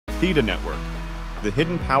Theta Network, the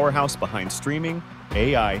hidden powerhouse behind streaming,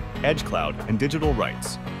 AI, edge cloud, and digital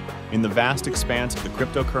rights. In the vast expanse of the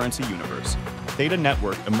cryptocurrency universe, Theta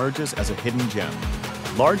Network emerges as a hidden gem,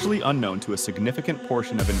 largely unknown to a significant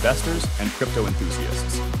portion of investors and crypto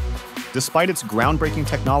enthusiasts. Despite its groundbreaking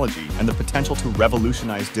technology and the potential to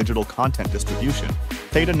revolutionize digital content distribution,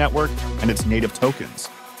 Theta Network and its native tokens,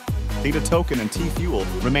 Theta Token and TFuel,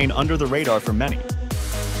 remain under the radar for many.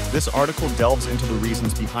 This article delves into the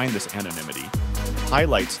reasons behind this anonymity,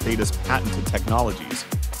 highlights Theta's patented technologies,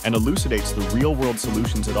 and elucidates the real-world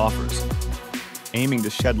solutions it offers, aiming to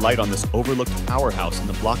shed light on this overlooked powerhouse in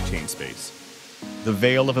the blockchain space. The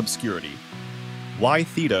veil of obscurity. Why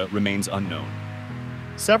Theta remains unknown.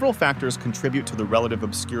 Several factors contribute to the relative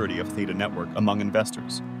obscurity of Theta Network among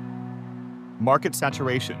investors. Market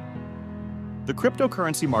saturation. The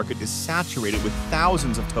cryptocurrency market is saturated with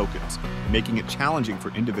thousands of tokens, making it challenging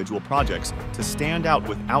for individual projects to stand out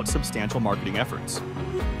without substantial marketing efforts.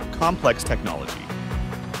 Complex technology.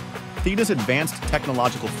 Theta's advanced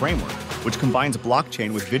technological framework, which combines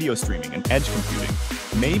blockchain with video streaming and edge computing,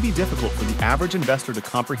 may be difficult for the average investor to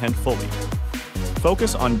comprehend fully.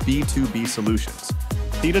 Focus on B2B solutions.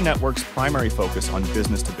 Theta Network's primary focus on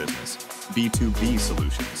business-to-business, B2B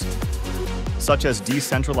solutions, such as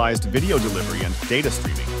decentralized video delivery and data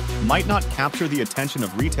streaming, might not capture the attention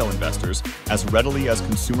of retail investors as readily as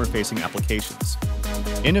consumer-facing applications.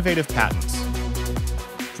 Innovative patents.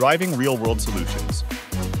 Driving real-world solutions.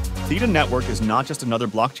 Theta Network is not just another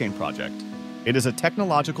blockchain project. It is a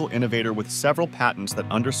technological innovator with several patents that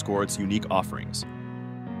underscore its unique offerings.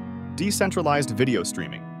 Decentralized video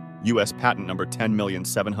streaming, U.S. patent number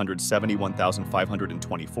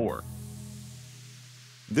 10,771,524.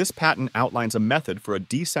 This patent outlines a method for a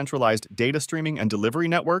decentralized data streaming and delivery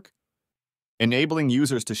network, enabling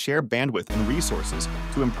users to share bandwidth and resources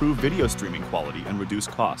to improve video streaming quality and reduce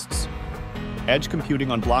costs. Edge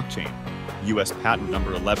computing on blockchain, U.S. patent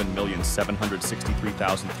number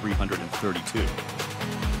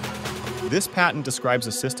 11,763,332. This patent describes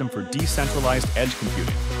a system for decentralized edge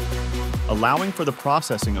computing, allowing for the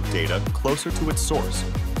processing of data closer to its source,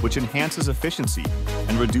 which enhances efficiency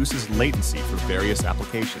and reduces latency for various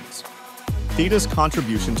applications. Theta's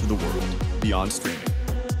contribution to the world beyond streaming.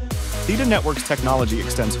 Theta Network's technology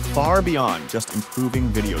extends far beyond just improving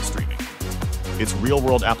video streaming. Its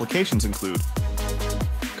real-world applications include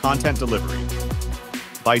content delivery.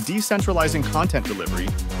 By decentralizing content delivery,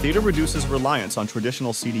 Theta reduces reliance on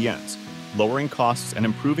traditional CDNs, lowering costs and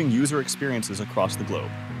improving user experiences across the globe.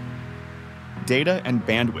 Data and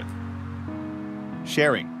bandwidth.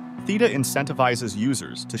 Sharing. Theta incentivizes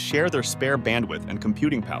users to share their spare bandwidth and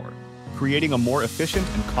computing power, creating a more efficient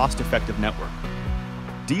and cost-effective network.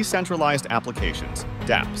 Decentralized applications,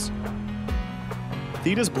 dApps.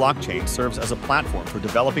 Theta's blockchain serves as a platform for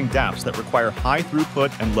developing dApps that require high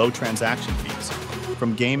throughput and low transaction fees,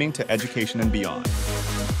 from gaming to education and beyond.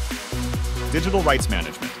 Digital rights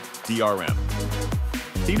management, DRM.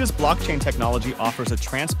 Theta's blockchain technology offers a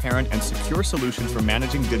transparent and secure solution for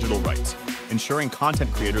managing digital rights, ensuring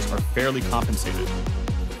content creators are fairly compensated.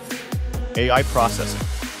 AI processing.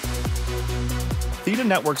 Theta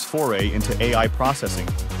Network's foray into AI processing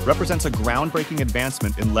represents a groundbreaking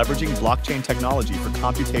advancement in leveraging blockchain technology for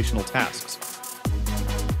computational tasks.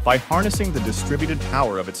 By harnessing the distributed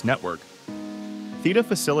power of its network, Theta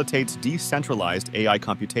facilitates decentralized AI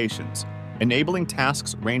computations, enabling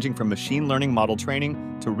tasks ranging from machine learning model training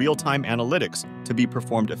to real-time analytics to be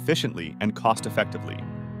performed efficiently and cost-effectively.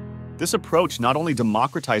 This approach not only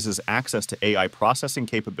democratizes access to AI processing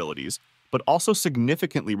capabilities, but also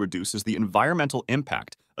significantly reduces the environmental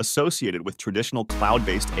impact associated with traditional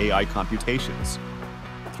cloud-based AI computations.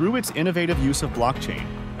 Through its innovative use of blockchain,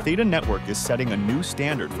 Theta Network is setting a new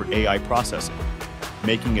standard for AI processing,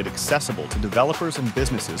 making it accessible to developers and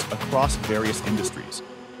businesses across various industries,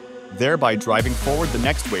 thereby driving forward the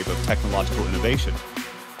next wave of technological innovation.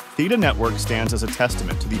 Theta Network stands as a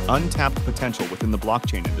testament to the untapped potential within the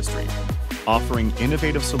blockchain industry, offering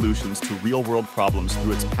innovative solutions to real-world problems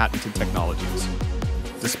through its patented technologies.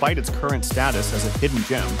 Despite its current status as a hidden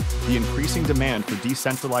gem, the increasing demand for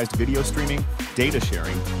decentralized video streaming, data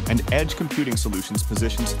sharing, and edge computing solutions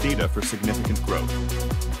positions Theta for significant growth.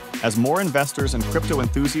 As more investors and crypto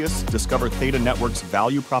enthusiasts discover Theta Network's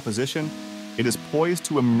value proposition, it is poised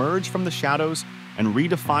to emerge from the shadows and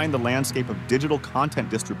redefine the landscape of digital content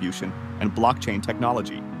distribution and blockchain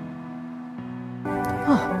technology.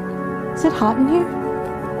 Oh, is it hot in here?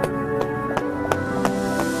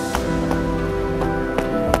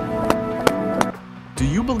 Do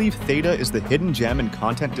you believe Theta is the hidden gem in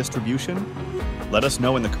content distribution? Let us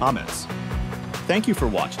know in the comments. Thank you for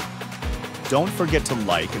watching. Don't forget to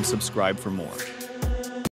like and subscribe for more.